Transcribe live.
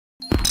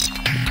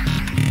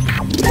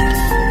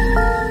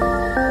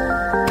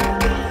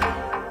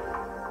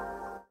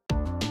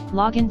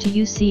Log into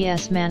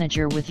UCS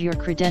Manager with your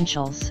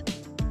credentials.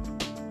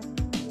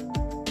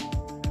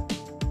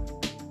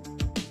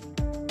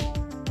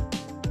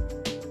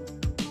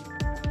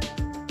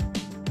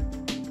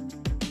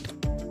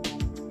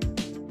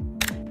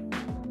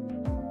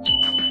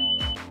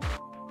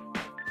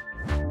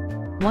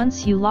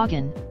 Once you log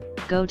in,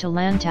 go to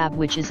LAN tab,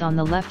 which is on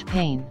the left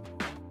pane.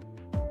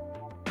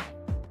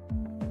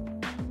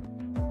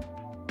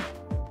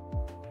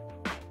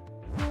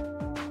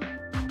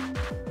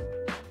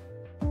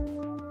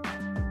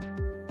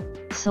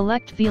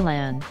 Select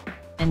VLAN,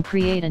 and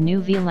create a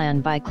new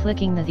VLAN by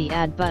clicking the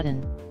Add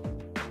button.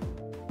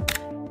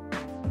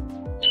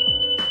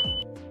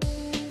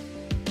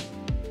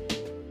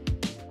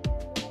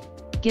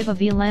 Give a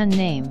VLAN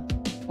name,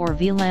 or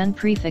VLAN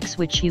prefix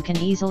which you can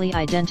easily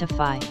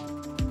identify.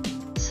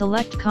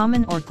 Select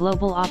Common or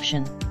Global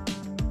option.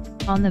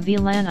 On the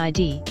VLAN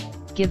ID,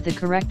 give the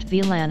correct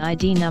VLAN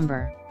ID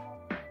number.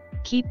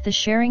 Keep the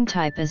sharing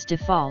type as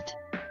default.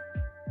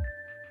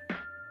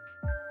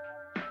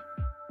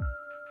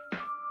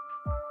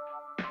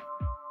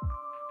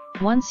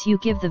 Once you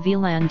give the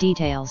VLAN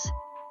details,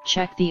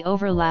 check the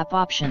overlap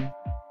option.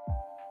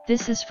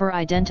 This is for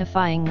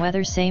identifying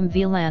whether same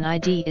VLAN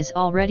ID is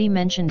already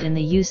mentioned in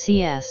the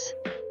UCS.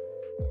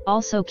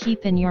 Also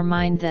keep in your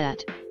mind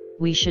that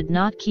we should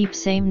not keep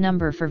same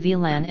number for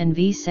VLAN and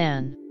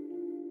vSAN.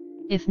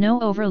 If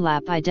no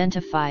overlap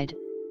identified,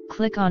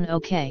 click on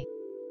OK.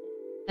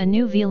 A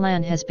new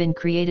VLAN has been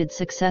created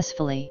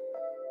successfully.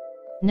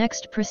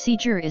 Next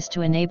procedure is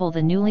to enable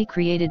the newly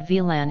created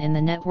VLAN in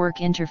the network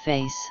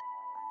interface.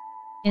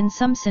 In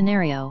some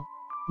scenario,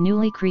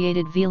 newly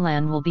created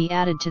VLAN will be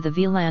added to the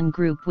VLAN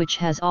group which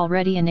has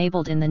already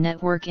enabled in the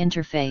network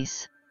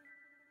interface.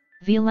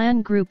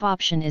 VLAN group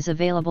option is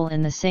available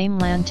in the same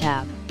LAN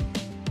tab.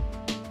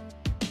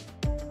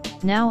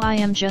 Now I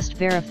am just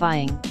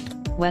verifying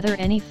whether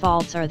any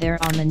faults are there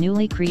on the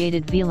newly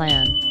created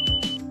VLAN.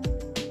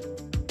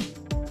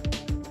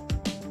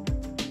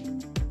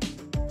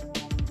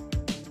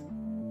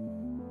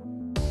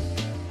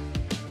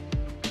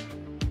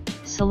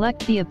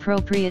 Select the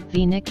appropriate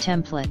VNIC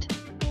template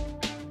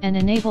and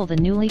enable the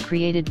newly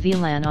created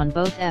VLAN on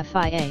both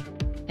FIA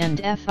and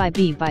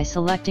FIB by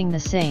selecting the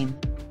same.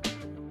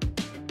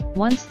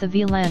 Once the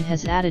VLAN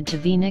has added to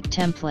VNIC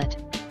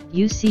template,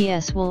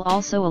 UCS will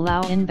also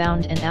allow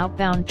inbound and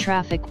outbound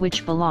traffic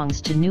which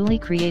belongs to newly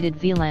created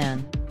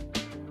VLAN.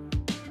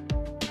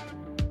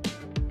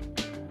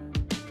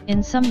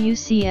 In some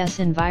UCS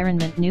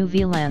environment, new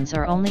VLANs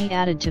are only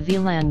added to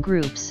VLAN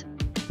groups,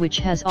 which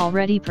has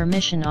already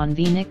permission on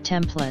VNIC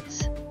templates.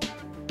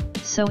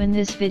 So in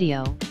this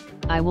video,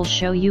 I will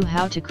show you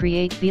how to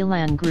create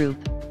VLAN group.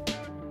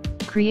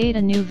 Create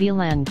a new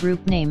VLAN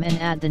group name and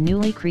add the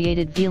newly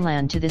created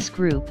VLAN to this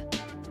group.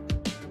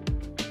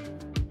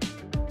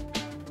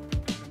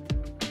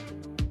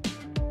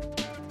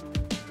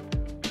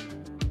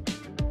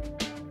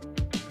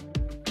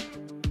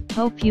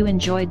 Hope you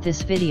enjoyed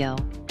this video.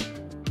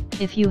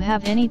 If you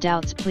have any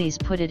doubts, please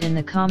put it in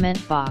the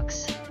comment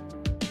box.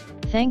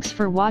 Thanks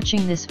for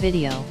watching this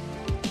video.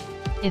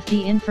 If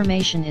the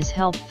information is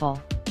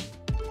helpful,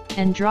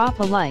 and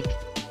drop a like,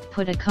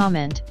 put a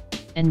comment,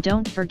 and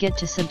don't forget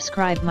to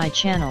subscribe my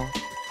channel.